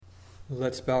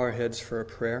Let's bow our heads for a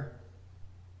prayer.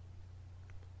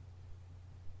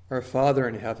 Our Father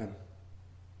in heaven,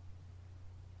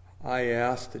 I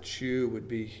ask that you would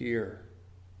be here.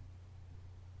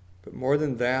 But more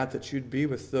than that, that you'd be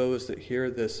with those that hear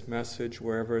this message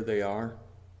wherever they are.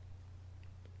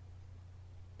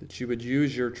 That you would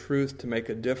use your truth to make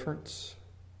a difference.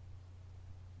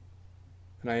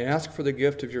 And I ask for the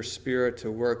gift of your Spirit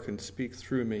to work and speak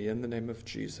through me in the name of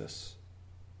Jesus.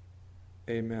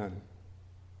 Amen.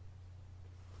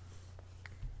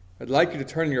 I'd like you to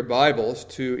turn your Bibles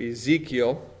to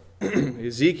Ezekiel,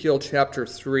 Ezekiel chapter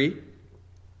 3.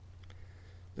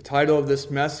 The title of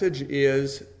this message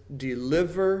is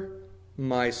Deliver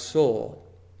My Soul.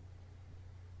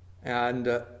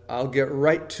 And I'll get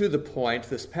right to the point.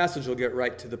 This passage will get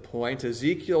right to the point.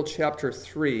 Ezekiel chapter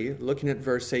 3, looking at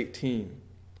verse 18.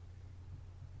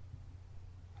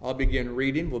 I'll begin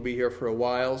reading. We'll be here for a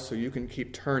while, so you can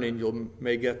keep turning. You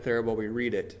may get there while we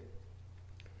read it.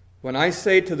 When I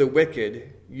say to the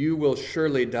wicked, you will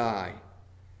surely die,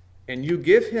 and you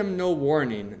give him no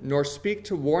warning, nor speak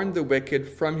to warn the wicked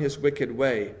from his wicked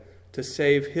way, to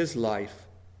save his life,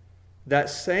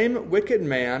 that same wicked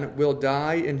man will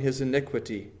die in his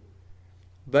iniquity,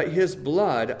 but his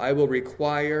blood I will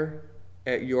require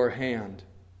at your hand.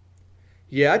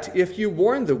 Yet if you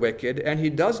warn the wicked, and he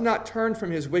does not turn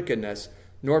from his wickedness,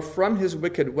 nor from his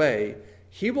wicked way,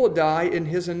 he will die in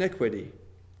his iniquity.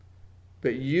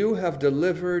 But you have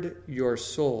delivered your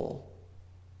soul.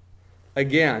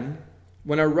 Again,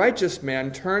 when a righteous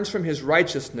man turns from his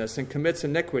righteousness and commits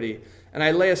iniquity, and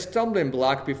I lay a stumbling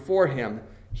block before him,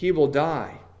 he will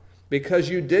die.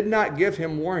 Because you did not give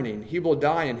him warning, he will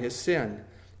die in his sin.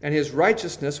 And his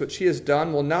righteousness which he has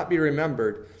done will not be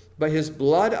remembered, but his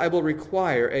blood I will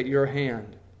require at your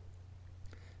hand.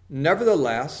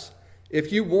 Nevertheless,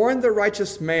 if you warn the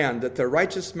righteous man that the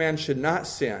righteous man should not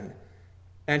sin,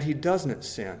 and he does not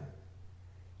sin,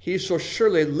 he shall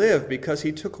surely live because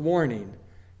he took warning,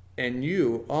 and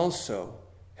you also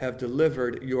have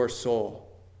delivered your soul.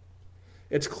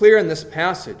 It's clear in this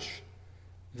passage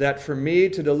that for me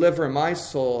to deliver my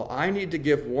soul, I need to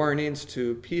give warnings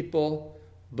to people,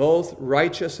 both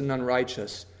righteous and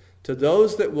unrighteous. To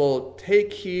those that will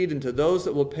take heed and to those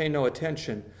that will pay no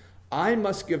attention, I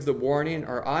must give the warning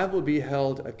or I will be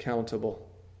held accountable.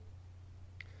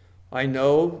 I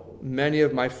know many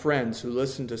of my friends who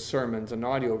listen to sermons and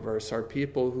audioverse are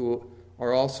people who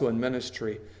are also in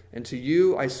ministry. And to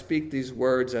you, I speak these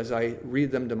words as I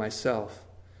read them to myself.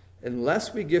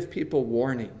 Unless we give people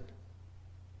warning,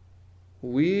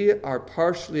 we are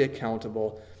partially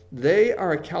accountable. They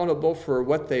are accountable for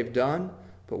what they've done,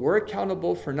 but we're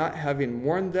accountable for not having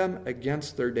warned them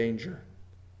against their danger.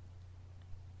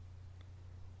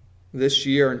 This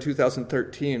year, in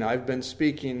 2013, I've been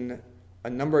speaking a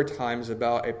number of times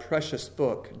about a precious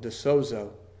book, De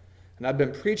Sozo. And I've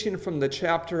been preaching from the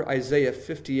chapter Isaiah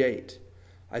 58.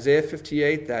 Isaiah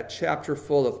 58, that chapter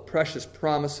full of precious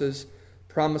promises,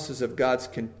 promises of God's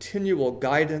continual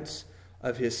guidance,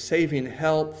 of his saving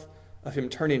help, of him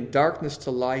turning darkness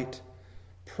to light,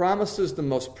 promises the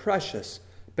most precious.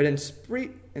 But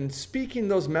in speaking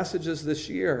those messages this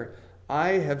year,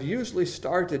 I have usually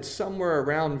started somewhere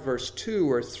around verse 2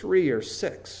 or 3 or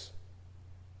 6.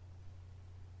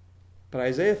 But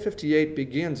Isaiah 58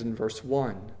 begins in verse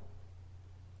 1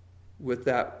 with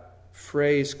that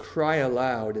phrase, cry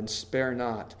aloud and spare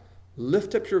not.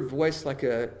 Lift up your voice like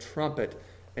a trumpet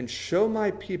and show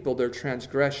my people their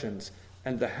transgressions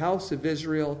and the house of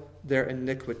Israel their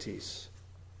iniquities.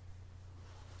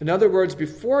 In other words,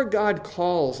 before God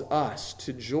calls us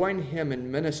to join him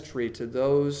in ministry to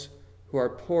those who are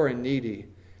poor and needy,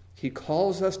 he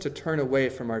calls us to turn away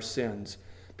from our sins.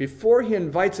 Before he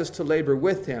invites us to labor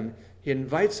with him, he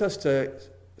invites us to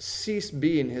cease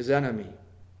being his enemy.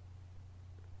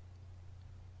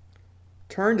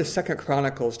 Turn to 2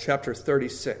 Chronicles chapter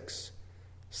 36.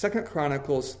 2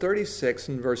 Chronicles 36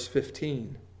 and verse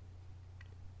 15.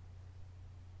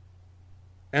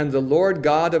 And the Lord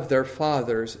God of their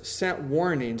fathers sent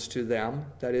warnings to them,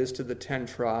 that is to the 10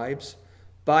 tribes,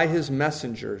 by his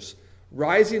messengers,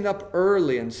 rising up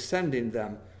early and sending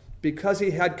them, because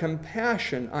he had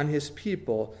compassion on his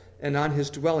people and on his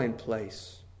dwelling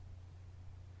place.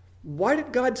 Why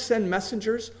did God send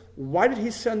messengers? Why did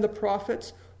he send the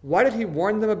prophets? Why did he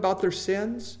warn them about their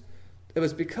sins? It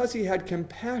was because he had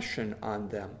compassion on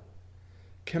them.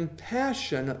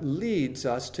 Compassion leads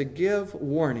us to give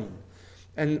warning.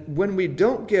 And when we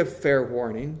don't give fair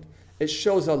warning, it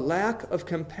shows a lack of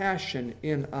compassion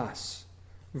in us.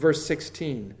 Verse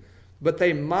 16, but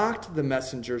they mocked the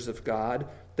messengers of God.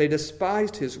 They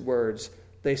despised his words.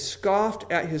 They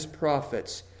scoffed at his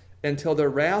prophets. until the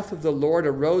wrath of the Lord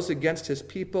arose against his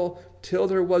people, till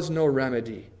there was no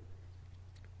remedy.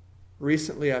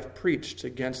 Recently, I've preached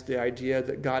against the idea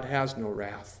that God has no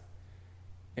wrath.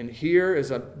 And here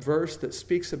is a verse that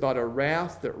speaks about a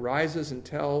wrath that rises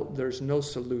until there's no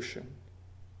solution.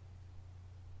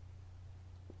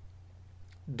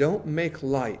 Don't make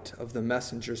light of the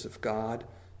messengers of God.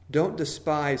 Don't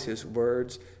despise his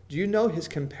words. Do you know his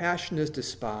compassion is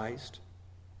despised?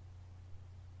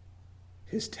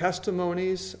 His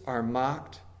testimonies are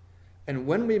mocked. And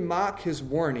when we mock his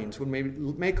warnings, when we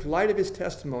make light of his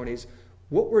testimonies,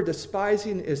 what we're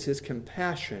despising is his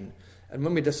compassion. And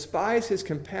when we despise his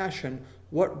compassion,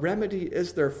 what remedy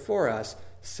is there for us,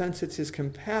 since it's his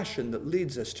compassion that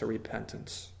leads us to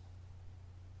repentance?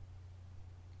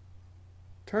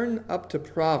 Turn up to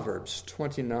Proverbs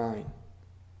 29.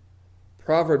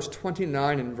 Proverbs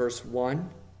 29 and verse 1.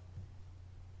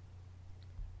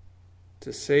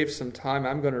 To save some time,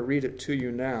 I'm going to read it to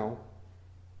you now.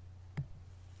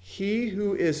 He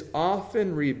who is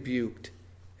often rebuked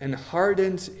and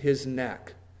hardens his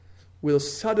neck will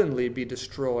suddenly be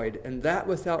destroyed, and that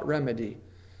without remedy.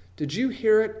 Did you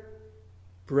hear it,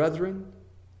 brethren,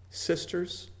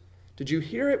 sisters? Did you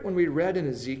hear it when we read in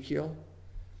Ezekiel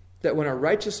that when a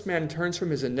righteous man turns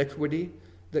from his iniquity,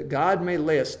 that God may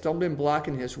lay a stumbling block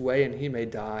in his way and he may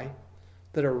die?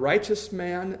 That a righteous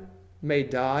man may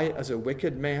die as a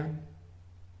wicked man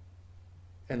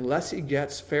unless he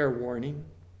gets fair warning?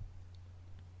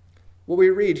 What we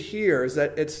read here is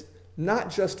that it's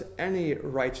not just any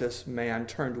righteous man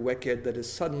turned wicked that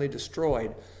is suddenly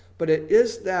destroyed, but it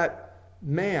is that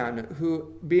man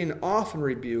who, being often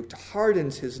rebuked,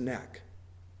 hardens his neck.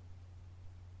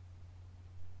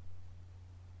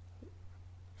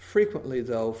 Frequently,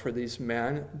 though, for these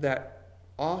men, that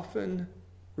often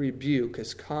rebuke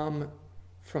has come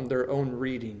from their own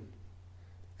reading.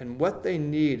 And what they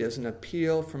need is an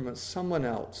appeal from someone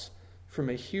else, from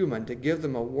a human, to give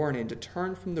them a warning to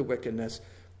turn from the wickedness.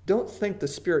 Don't think the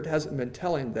Spirit hasn't been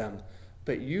telling them,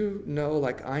 but you know,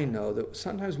 like I know, that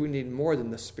sometimes we need more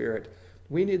than the Spirit.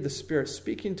 We need the Spirit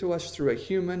speaking to us through a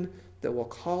human that will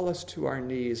call us to our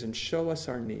knees and show us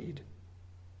our need.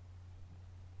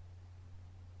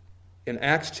 In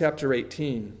Acts chapter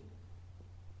 18,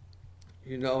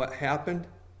 you know what happened?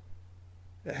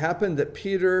 It happened that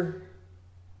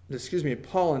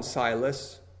Paul and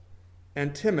Silas,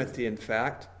 and Timothy, in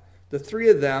fact, the three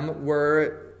of them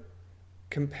were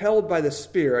compelled by the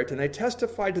Spirit, and they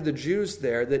testified to the Jews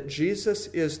there that Jesus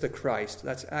is the Christ.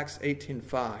 That's Acts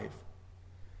 18:5.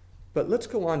 But let's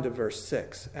go on to verse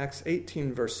 6. Acts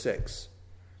 18, verse 6.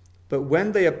 But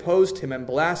when they opposed him and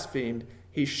blasphemed,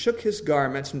 he shook his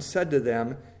garments and said to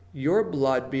them, "Your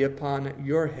blood be upon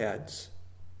your heads.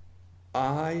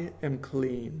 I am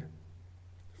clean.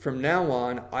 From now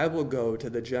on, I will go to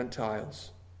the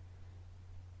Gentiles."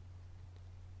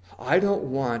 I don't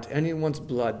want anyone's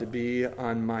blood to be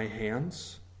on my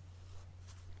hands.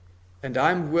 And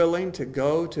I'm willing to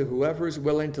go to whoever is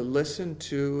willing to listen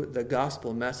to the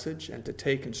gospel message and to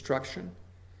take instruction.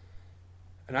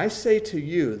 And I say to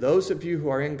you, those of you who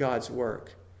are in God's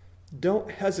work, don't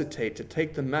hesitate to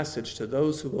take the message to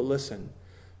those who will listen,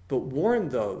 but warn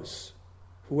those,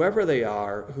 whoever they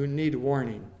are, who need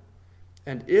warning.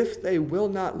 And if they will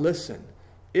not listen,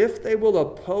 if they will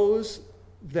oppose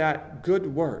that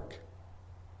good work,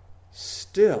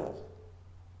 still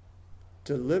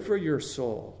deliver your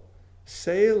soul.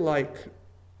 Say like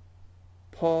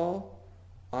Paul,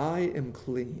 "I am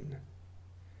clean."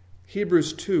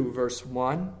 Hebrews 2, verse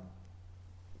 1.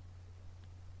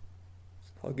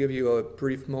 I'll give you a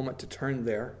brief moment to turn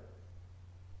there.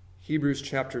 Hebrews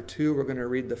chapter 2, we're going to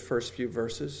read the first few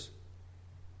verses.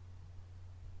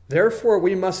 Therefore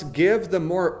we must give the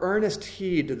more earnest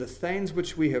heed to the things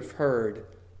which we have heard,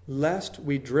 lest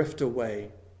we drift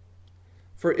away.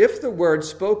 For if the word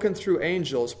spoken through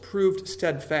angels proved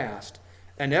steadfast,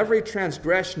 and every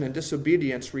transgression and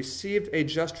disobedience received a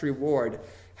just reward,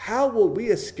 how will we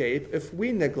escape if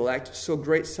we neglect so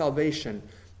great salvation,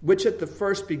 which at the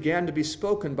first began to be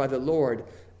spoken by the Lord,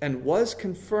 and was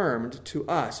confirmed to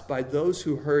us by those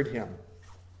who heard him?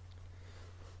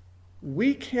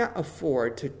 We can't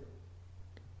afford to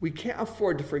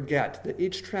forget that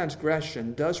each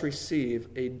transgression does receive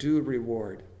a due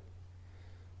reward.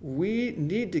 We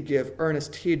need to give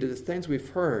earnest heed to the things we've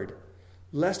heard,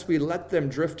 lest we let them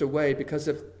drift away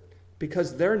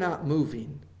because they're not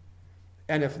moving.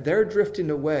 And if they're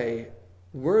drifting away,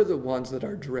 we're the ones that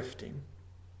are drifting.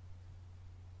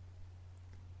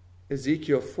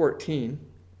 Ezekiel 14,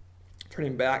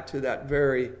 turning back to that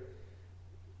very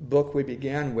book we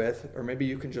began with, or maybe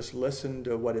you can just listen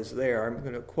to what is there. I'm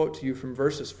going to quote to you from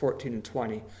verses 14 and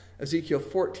 20. Ezekiel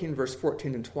 14, verse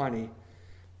 14 and 20.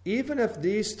 Even if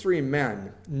these three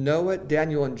men, Noah,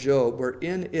 Daniel, and Job, were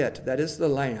in it, that is the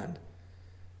land,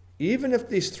 even if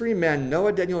these three men,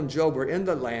 Noah, Daniel, and Job, were in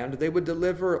the land, they would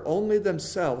deliver only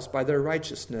themselves by their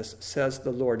righteousness, says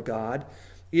the Lord God.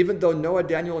 Even though Noah,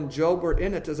 Daniel, and Job were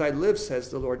in it, as I live, says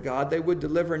the Lord God, they would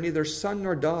deliver neither son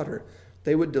nor daughter.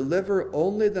 They would deliver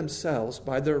only themselves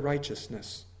by their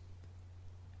righteousness.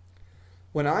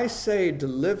 When I say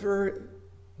deliver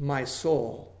my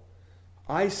soul,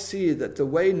 I see that the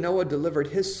way Noah delivered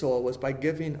his soul was by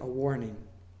giving a warning.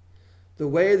 The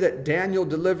way that Daniel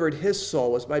delivered his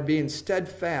soul was by being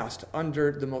steadfast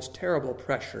under the most terrible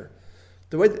pressure.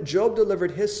 The way that Job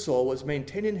delivered his soul was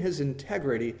maintaining his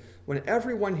integrity when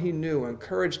everyone he knew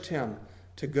encouraged him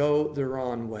to go the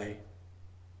wrong way.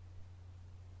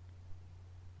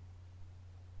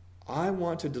 I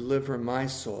want to deliver my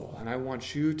soul, and I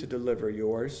want you to deliver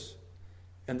yours.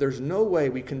 And there's no way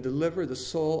we can deliver the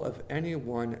soul of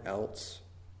anyone else.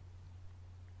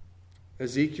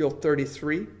 Ezekiel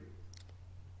 33.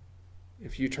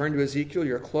 If you turn to Ezekiel,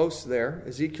 you're close there.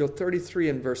 Ezekiel 33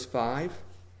 and verse 5.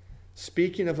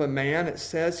 Speaking of a man, it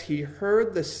says, he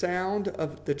heard the sound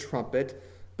of the trumpet,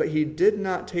 but he did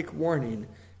not take warning.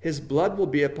 His blood will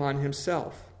be upon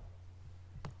himself.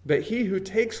 But he who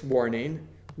takes warning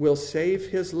will save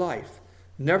his life.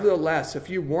 Nevertheless, if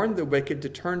you warn the wicked to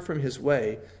turn from his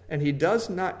way, and he does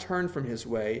not turn from his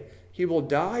way, he will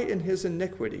die in his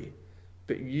iniquity.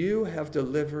 But you have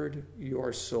delivered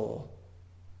your soul.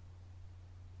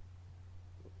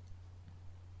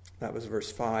 That was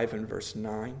verse 5 and verse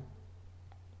 9.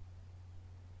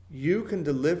 You can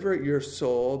deliver your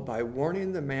soul by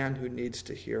warning the man who needs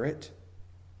to hear it.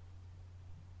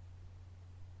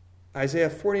 Isaiah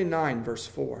 49, verse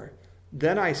 4.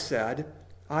 Then I said,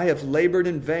 I have labored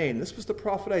in vain. This was the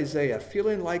prophet Isaiah,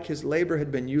 feeling like his labor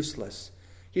had been useless.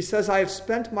 He says, I have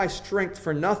spent my strength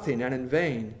for nothing and in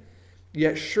vain.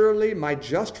 Yet surely my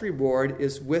just reward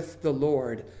is with the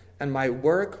Lord, and my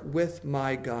work with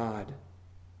my God.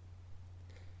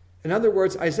 In other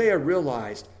words, Isaiah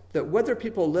realized that whether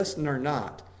people listen or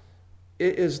not,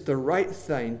 it is the right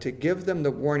thing to give them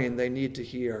the warning they need to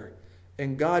hear.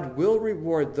 And God will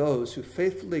reward those who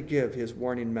faithfully give his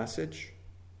warning message.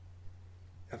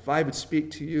 If I would speak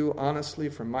to you honestly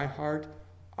from my heart,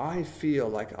 I feel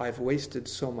like I've wasted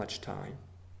so much time.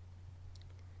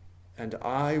 And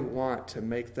I want to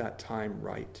make that time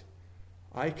right.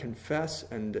 I confess,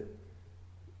 and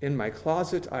in my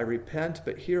closet I repent,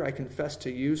 but here I confess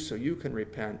to you so you can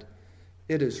repent.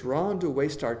 It is wrong to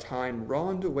waste our time,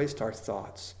 wrong to waste our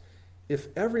thoughts. If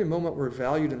every moment were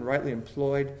valued and rightly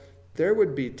employed, there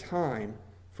would be time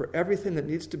for everything that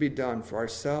needs to be done for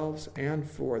ourselves and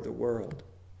for the world.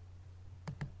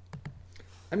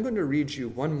 I'm going to read you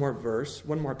one more verse,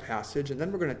 one more passage, and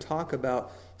then we're going to talk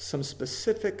about some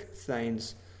specific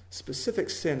things, specific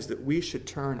sins that we should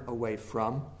turn away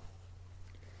from.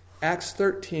 Acts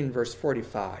 13, verse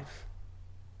 45.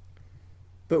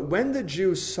 But when the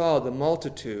Jews saw the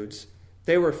multitudes,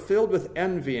 they were filled with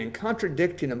envy, and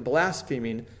contradicting and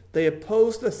blaspheming, they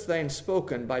opposed the things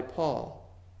spoken by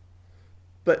Paul.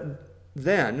 But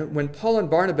then, when Paul and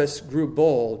Barnabas grew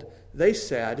bold, they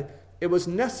said, it was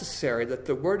necessary that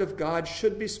the word of God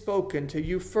should be spoken to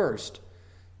you first.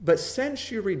 But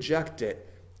since you reject it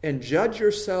and judge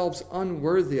yourselves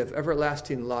unworthy of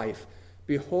everlasting life,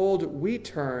 behold, we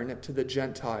turn to the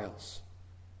Gentiles.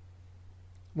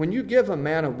 When you give a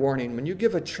man a warning, when you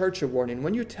give a church a warning,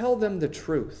 when you tell them the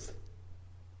truth,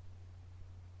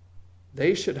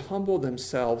 they should humble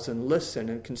themselves and listen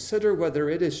and consider whether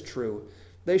it is true.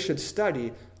 They should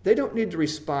study. They don't need to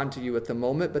respond to you at the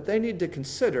moment, but they need to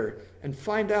consider and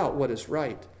find out what is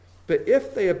right. But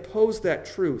if they oppose that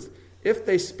truth, if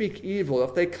they speak evil,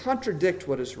 if they contradict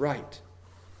what is right,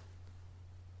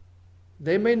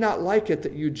 they may not like it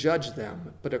that you judge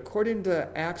them, but according to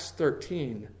Acts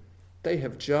 13, they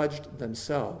have judged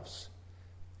themselves,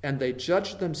 and they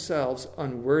judged themselves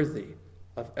unworthy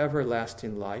of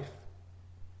everlasting life.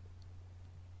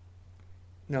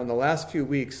 Now, in the last few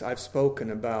weeks, I've spoken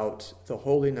about the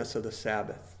holiness of the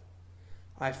Sabbath.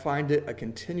 I find it a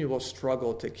continual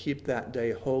struggle to keep that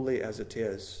day holy as it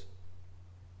is.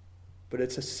 But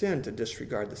it's a sin to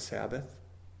disregard the Sabbath.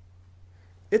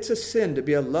 It's a sin to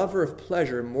be a lover of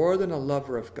pleasure more than a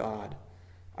lover of God.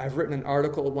 I've written an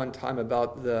article one time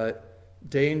about the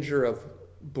danger of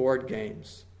board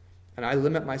games, and I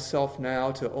limit myself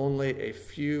now to only a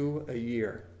few a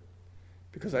year,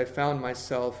 because I found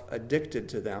myself addicted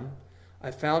to them.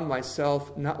 I found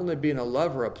myself not only being a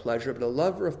lover of pleasure, but a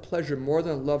lover of pleasure more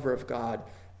than a lover of God.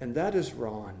 And that is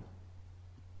wrong.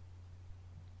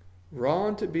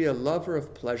 Wrong to be a lover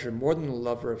of pleasure more than a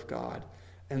lover of God.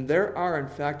 And there are, in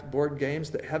fact, board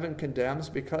games that heaven condemns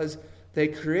because they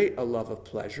create a love of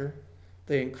pleasure.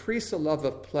 They increase a love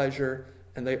of pleasure,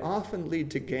 and they often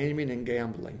lead to gaming and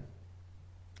gambling.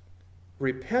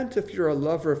 Repent if you're a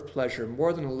lover of pleasure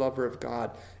more than a lover of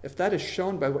God, if that is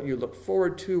shown by what you look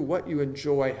forward to, what you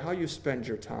enjoy, how you spend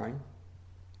your time.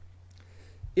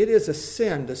 It is a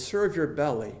sin to serve your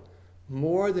belly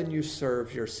more than you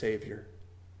serve your Savior.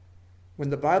 When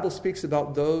the Bible speaks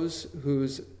about those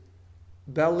whose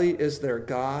belly is their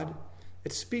God,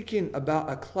 it's speaking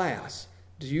about a class.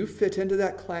 Do you fit into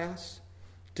that class?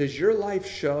 Does your life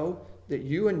show that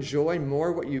you enjoy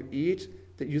more what you eat,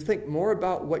 that you think more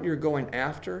about what you're going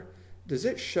after? Does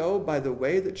it show by the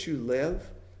way that you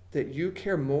live that you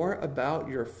care more about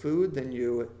your food than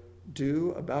you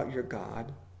do about your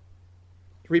God?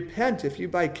 Repent if you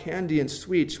buy candy and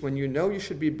sweets when you know you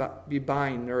should be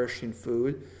buying nourishing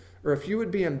food, or if you would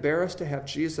be embarrassed to have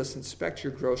Jesus inspect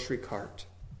your grocery cart.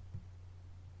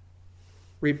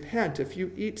 Repent if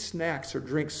you eat snacks or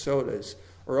drink sodas,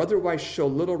 or otherwise show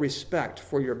little respect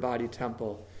for your body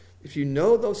temple. If you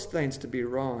know those things to be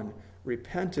wrong,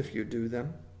 repent if you do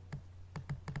them.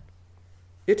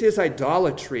 It is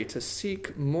idolatry to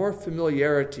seek more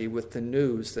familiarity with the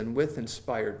news than with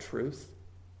inspired truth.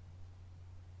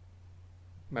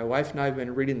 My wife and I have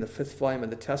been reading the 5th volume of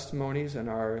the Testimonies in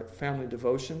our family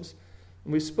devotions,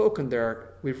 and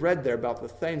we've read there about the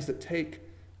things that take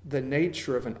the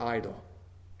nature of an idol.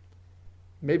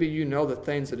 Maybe you know the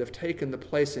things that have taken the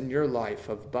place in your life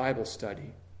of Bible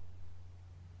study.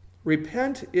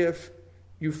 Repent if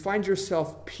you find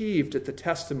yourself peeved at the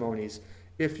testimonies,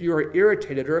 if you are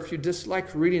irritated, or if you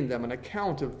dislike reading them on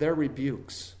account of their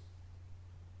rebukes.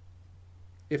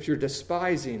 If you're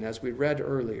despising, as we read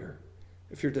earlier,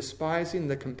 if you're despising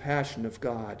the compassion of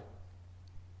God.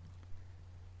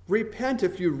 Repent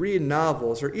if you read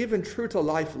novels or even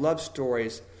true-to-life love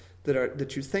stories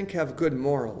that you think have good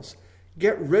morals.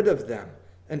 Get rid of them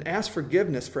and ask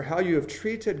forgiveness for how you have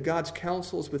treated God's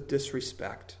counsels with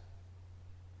disrespect.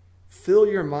 Fill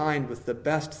your mind with the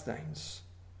best things.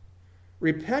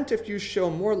 Repent if you show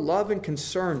more love and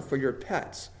concern for your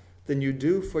pets than you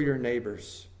do for your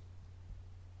neighbors.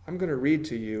 I'm going to read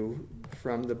to you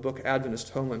from the book Adventist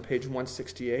Home on page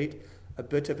 168, a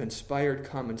bit of inspired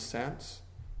common sense.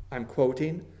 I'm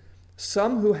quoting,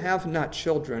 "Some who have not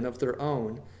children of their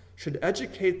own should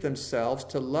educate themselves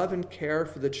to love and care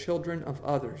for the children of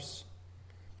others.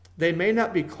 They may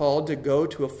not be called to go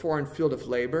to a foreign field of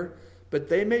labor, but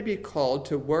they may be called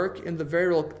to work in the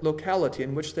very locality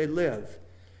in which they live.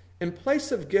 In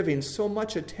place of giving so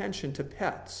much attention to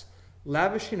pets,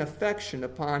 lavishing affection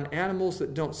upon animals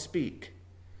that don't speak,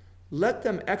 let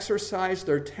them exercise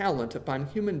their talent upon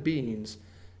human beings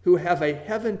who have a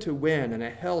heaven to win and a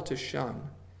hell to shun.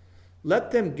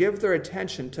 Let them give their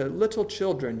attention to little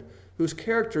children whose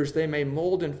characters they may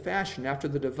mold and fashion after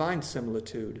the divine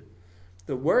similitude.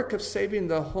 The work of saving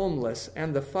the homeless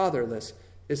and the fatherless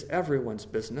is everyone's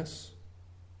business.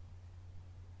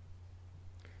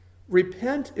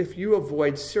 Repent if you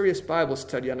avoid serious Bible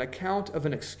study on account of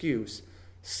an excuse,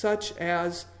 such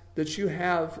as that you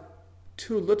have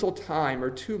too little time or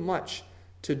too much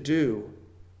to do,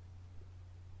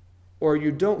 or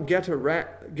you don't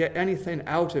get anything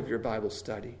out of your Bible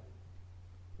study.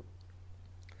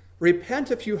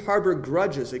 Repent if you harbor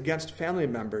grudges against family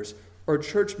members or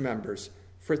church members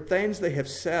for things they have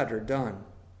said or done.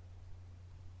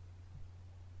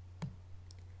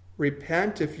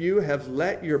 Repent if you have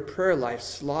let your prayer life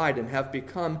slide and have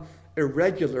become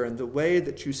irregular in the way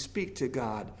that you speak to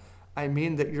God. I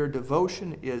mean that your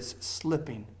devotion is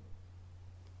slipping.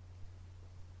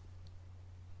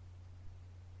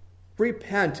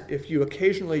 Repent if you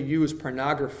occasionally use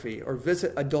pornography or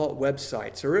visit adult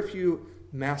websites, or if you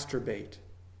masturbate.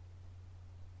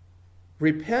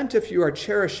 Repent if you are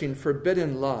cherishing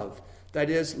forbidden love, that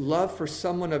is, love for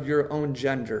someone of your own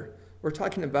gender. We're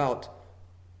talking about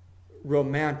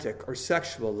romantic or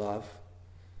sexual love.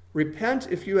 Repent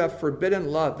if you have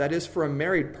forbidden love, that is, for a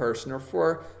married person or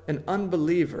for an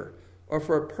unbeliever or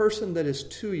for a person that is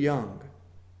too young.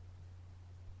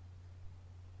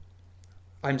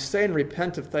 I'm saying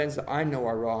repent of things that I know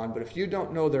are wrong, but if you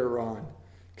don't know they're wrong,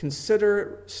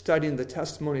 consider studying the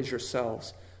testimonies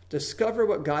yourselves. Discover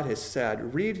what God has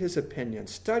said. Read his opinion.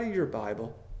 Study your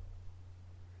Bible.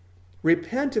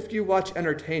 Repent if you watch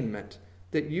entertainment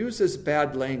that uses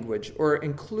bad language or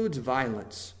includes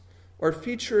violence or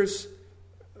features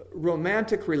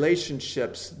romantic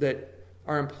relationships that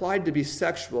are implied to be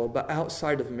sexual, but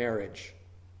outside of marriage.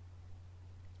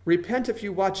 Repent if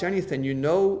you watch anything you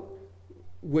know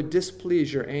would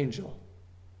displease your angel.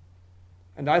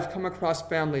 And I've come across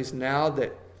families now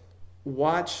that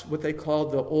watch what they call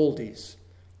the oldies,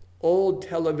 old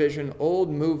television, old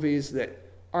movies that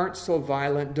aren't so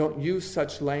violent, don't use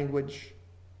such language.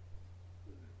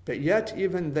 But yet,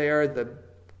 even there, the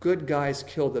good guys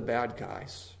kill the bad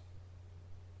guys.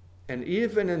 And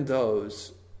even in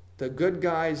those, the good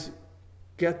guys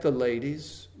get the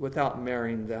ladies without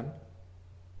marrying them.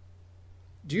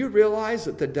 Do you realize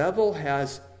that the devil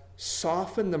has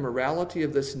softened the morality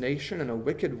of this nation in a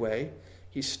wicked way?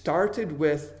 He started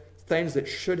with things that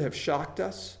should have shocked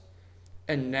us,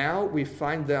 and now we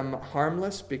find them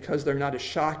harmless because they're not as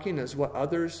shocking as what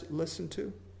others listen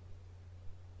to.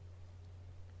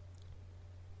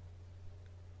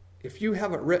 If you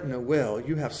haven't written a will,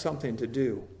 you have something to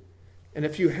do. And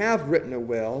if you have written a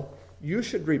will, you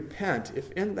should repent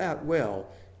if in that will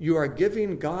you are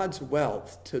giving God's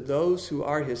wealth to those who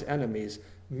are his enemies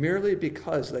merely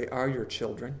because they are your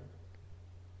children.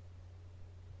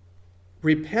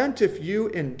 Repent if you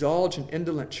indulge an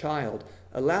indolent child,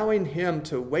 allowing him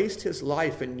to waste his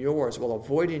life and yours while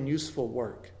avoiding useful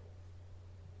work.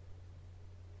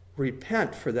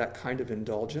 Repent for that kind of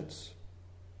indulgence.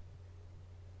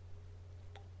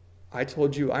 I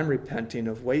told you I'm repenting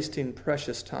of wasting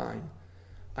precious time.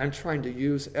 I'm trying to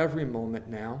use every moment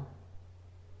now.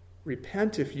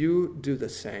 Repent if you do the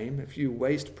same, if you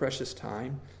waste precious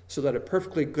time so that a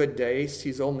perfectly good day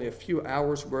sees only a few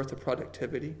hours worth of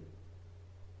productivity.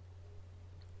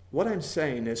 What I'm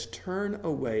saying is turn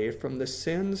away from the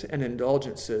sins and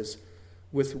indulgences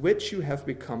with which you have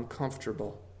become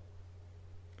comfortable.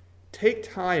 Take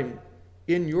time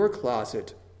in your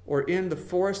closet or in the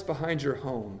forest behind your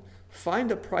home.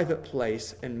 Find a private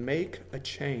place and make a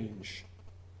change.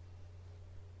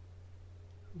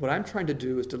 What I'm trying to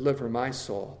do is deliver my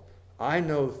soul. I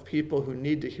know of people who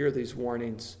need to hear these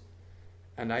warnings,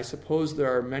 and I suppose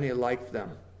there are many like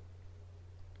them.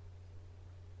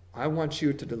 I want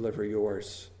you to deliver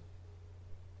yours.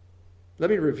 Let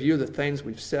me review the things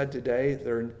we've said today.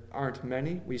 There aren't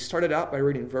many. We started out by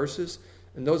reading verses,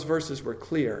 and those verses were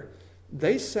clear.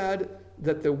 They said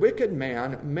that the wicked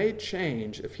man may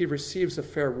change if he receives a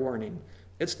fair warning.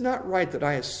 It's not right that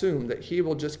I assume that he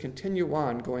will just continue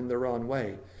on going the wrong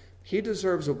way. He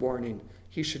deserves a warning.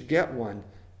 He should get one.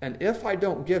 And if I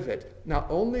don't give it, not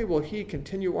only will he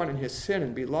continue on in his sin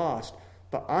and be lost,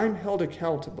 but I'm held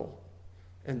accountable.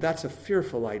 And that's a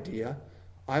fearful idea.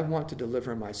 I want to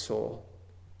deliver my soul.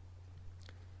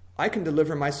 I can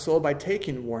deliver my soul by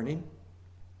taking warning.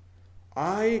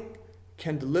 I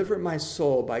can deliver my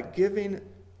soul by giving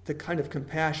the kind of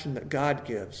compassion that God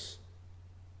gives.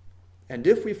 And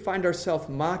if we find ourselves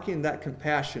mocking that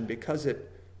compassion because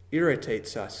it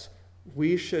irritates us,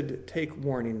 we should take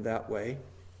warning that way.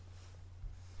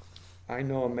 I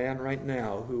know a man right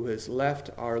now who has left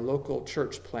our local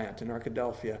church plant in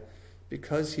Arkadelphia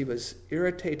because he was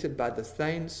irritated by the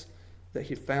things that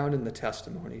he found in the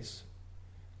testimonies,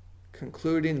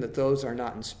 concluding that those are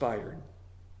not inspired.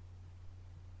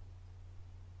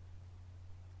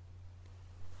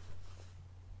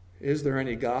 Is there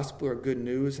any gospel or good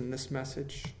news in this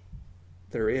message?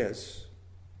 There is.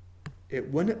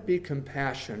 It wouldn't be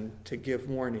compassion to give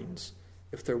warnings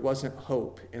if there wasn't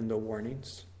hope in the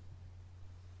warnings.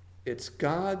 It's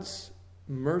God's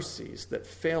mercies that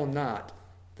fail not,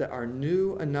 that are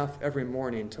new enough every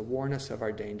morning to warn us of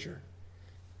our danger.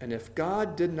 And if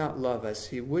God did not love us,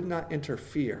 he would not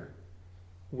interfere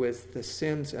with the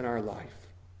sins in our life.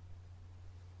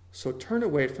 So turn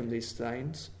away from these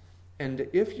things. And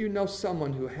if you know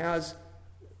someone who has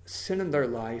sin in their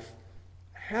life,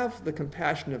 have the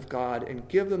compassion of God and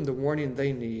give them the warning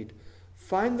they need.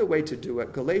 Find the way to do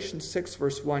it. Galatians 6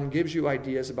 verse 1 gives you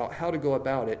ideas about how to go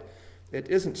about it. It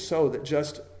isn't so that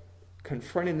just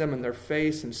confronting them in their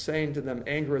face and saying to them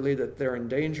angrily that they're in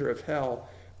danger of hell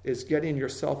is getting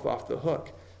yourself off the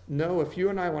hook. No, if you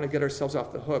and I want to get ourselves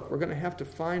off the hook, we're going to have to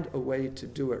find a way to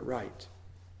do it right.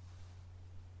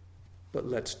 But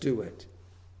let's do it.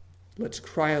 Let's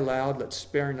cry aloud. Let's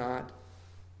spare not.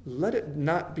 Let it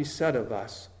not be said of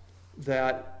us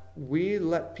that we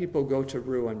let people go to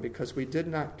ruin because we did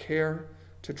not care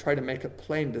to try to make it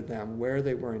plain to them where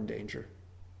they were in danger.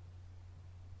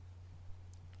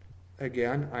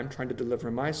 Again, I'm trying to deliver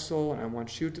my soul, and I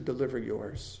want you to deliver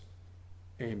yours.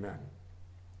 Amen.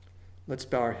 Let's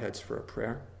bow our heads for a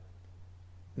prayer.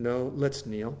 No, let's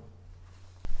kneel.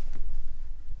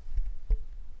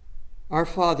 Our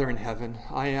Father in heaven,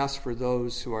 I ask for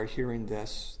those who are hearing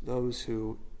this, those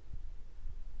who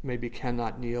maybe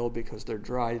cannot kneel because they're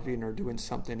driving or doing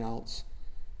something else,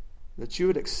 that you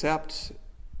would accept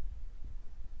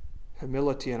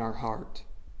humility in our heart,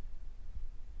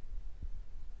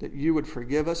 that you would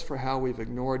forgive us for how we've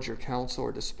ignored your counsel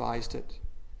or despised it,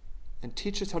 and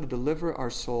teach us how to deliver our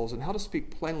souls and how to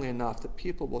speak plainly enough that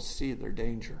people will see their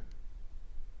danger.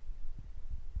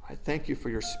 I thank you for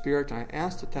your Spirit, and I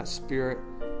ask that that Spirit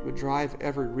would drive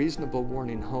every reasonable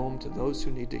warning home to those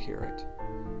who need to hear it.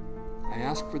 I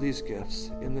ask for these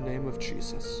gifts in the name of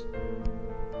Jesus.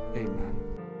 Amen.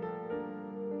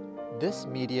 This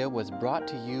media was brought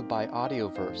to you by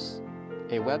Audioverse,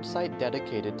 a website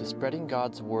dedicated to spreading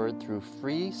God's Word through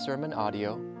free sermon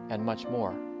audio and much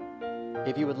more.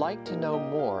 If you would like to know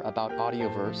more about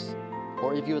Audioverse,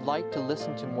 or if you would like to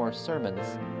listen to more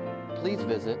sermons, please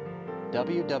visit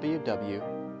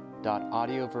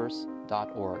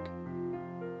www.audioverse.org.